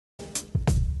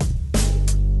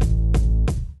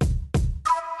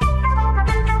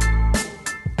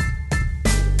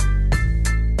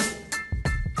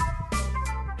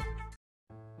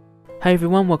Hey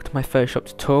everyone, welcome to my Photoshop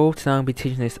tutorial. Today I'm going to be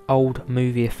teaching this old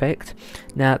movie effect.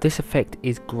 Now this effect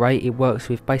is great, it works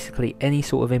with basically any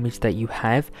sort of image that you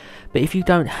have, but if you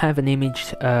don't have an image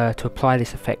to apply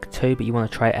this effect to but you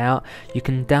want to try it out, you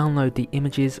can download the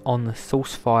images on the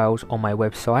source files on my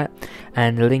website,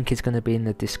 and the link is going to be in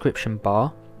the description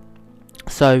bar.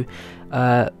 So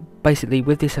basically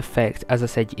with this effect, as I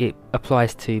said, it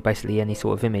applies to basically any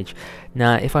sort of image.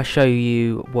 Now if I show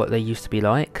you what they used to be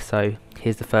like, so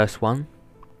here's the first one,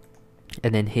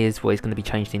 and then here's what it's going to be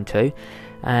changed into,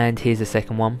 and here's the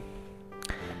second one,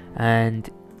 and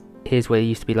here's what it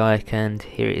used to be like, and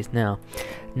here it is now.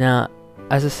 Now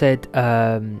as I said,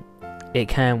 it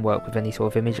can work with any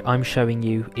sort of image. I'm showing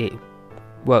you it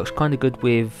works kind of good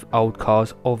with old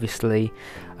cars, obviously,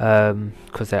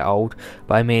 because they're old,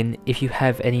 but I mean if you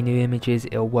have any new images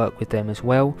it'll work with them as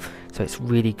well, so it's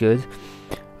really good.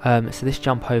 So let's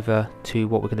jump over to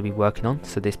what we're going to be working on.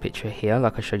 So this picture here,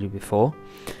 like I showed you before,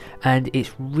 and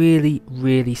it's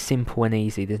really simple and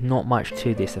easy. There's not much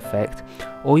to this effect.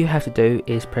 All you have to do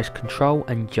is press Ctrl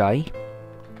and J,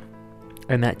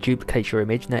 and that duplicates your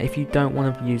image. Now if you don't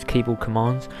want to use keyboard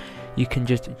commands, you can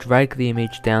just drag the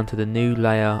image down to the new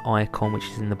layer icon, which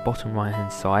is in the bottom right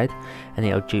hand side, and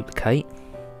it'll duplicate.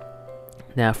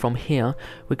 Now from here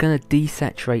we're going to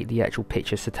desaturate the actual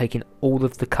picture, so taking all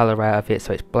of the colour out of it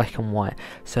so it's black and white.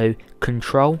 So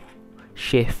Control,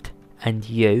 Shift and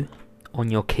U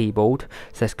on your keyboard,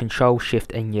 so that's Control,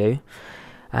 Shift and U.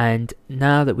 And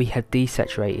now that we have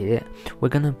desaturated it, we're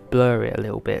going to blur it a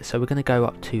little bit. So we're going to go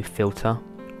up to Filter,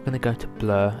 we're going to go to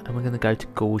Blur, and we're going to go to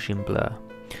Gaussian Blur.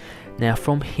 Now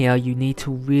from here you need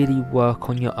to really work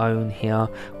on your own here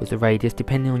with the radius,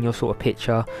 depending on your sort of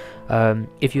picture.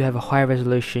 If you have a high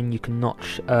resolution you can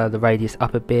notch the radius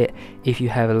up a bit. If you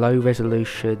have a low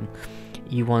resolution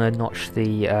you want to notch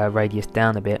the radius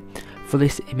down a bit. For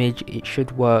this image it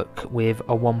should work with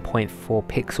a 1.4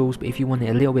 pixels, but if you want it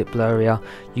a little bit blurrier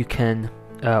you can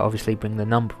obviously bring the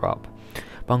number up.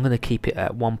 But I'm going to keep it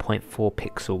at 1.4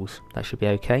 pixels, that should be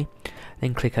okay.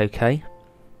 Then click OK.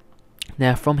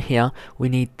 Now from here we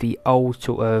need the old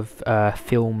sort of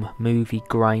film movie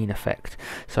grain effect.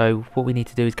 So what we need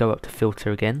to do is go up to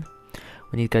Filter again,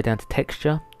 we need to go down to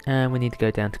Texture, and we need to go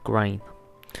down to Grain.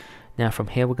 Now from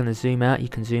here we're going to zoom out. You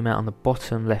can zoom out on the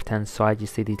bottom left hand side, you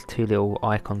see these two little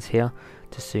icons here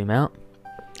to zoom out.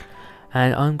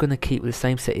 And I'm going to keep the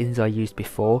same settings I used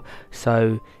before.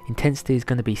 So intensity is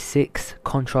going to be 6,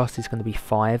 contrast is going to be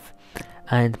 5,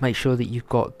 and make sure that you've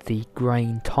got the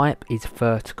grain type is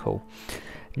vertical.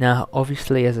 Now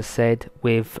obviously, as I said,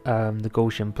 with the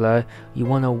Gaussian blur you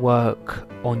want to work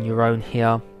on your own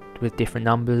here with different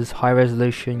numbers. High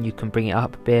resolution you can bring it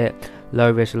up a bit,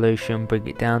 low resolution bring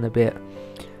it down a bit,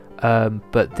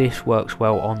 but this works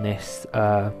well on this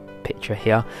picture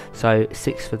here, so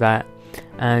 6 for that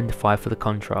and 5 for the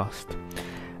contrast,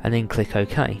 and then click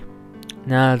OK.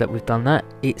 Now that we've done that,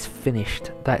 it's finished.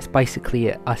 That's basically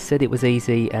it. I said it was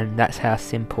easy, and that's how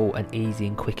simple and easy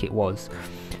and quick it was.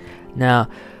 Now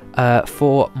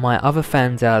for my other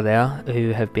fans out there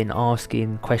who have been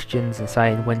asking questions and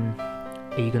saying when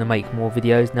are you going to make more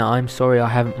videos, now I'm sorry I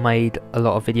haven't made a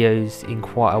lot of videos in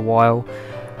quite a while,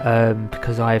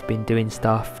 because I have been doing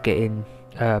stuff,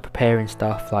 preparing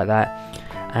stuff like that,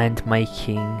 and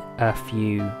making a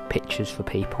few pictures for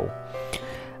people.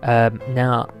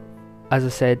 Now as I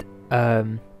said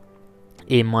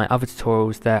in my other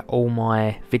tutorials that all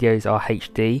my videos are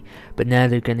HD, but now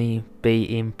they're going to be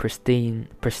in pristine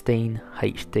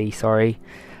HD, sorry.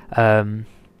 Yeah,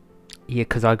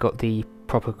 because I got the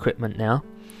proper equipment now.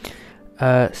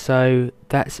 So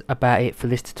that's about it for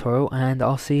this tutorial, and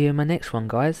I'll see you in my next one,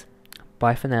 guys.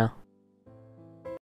 Bye for now.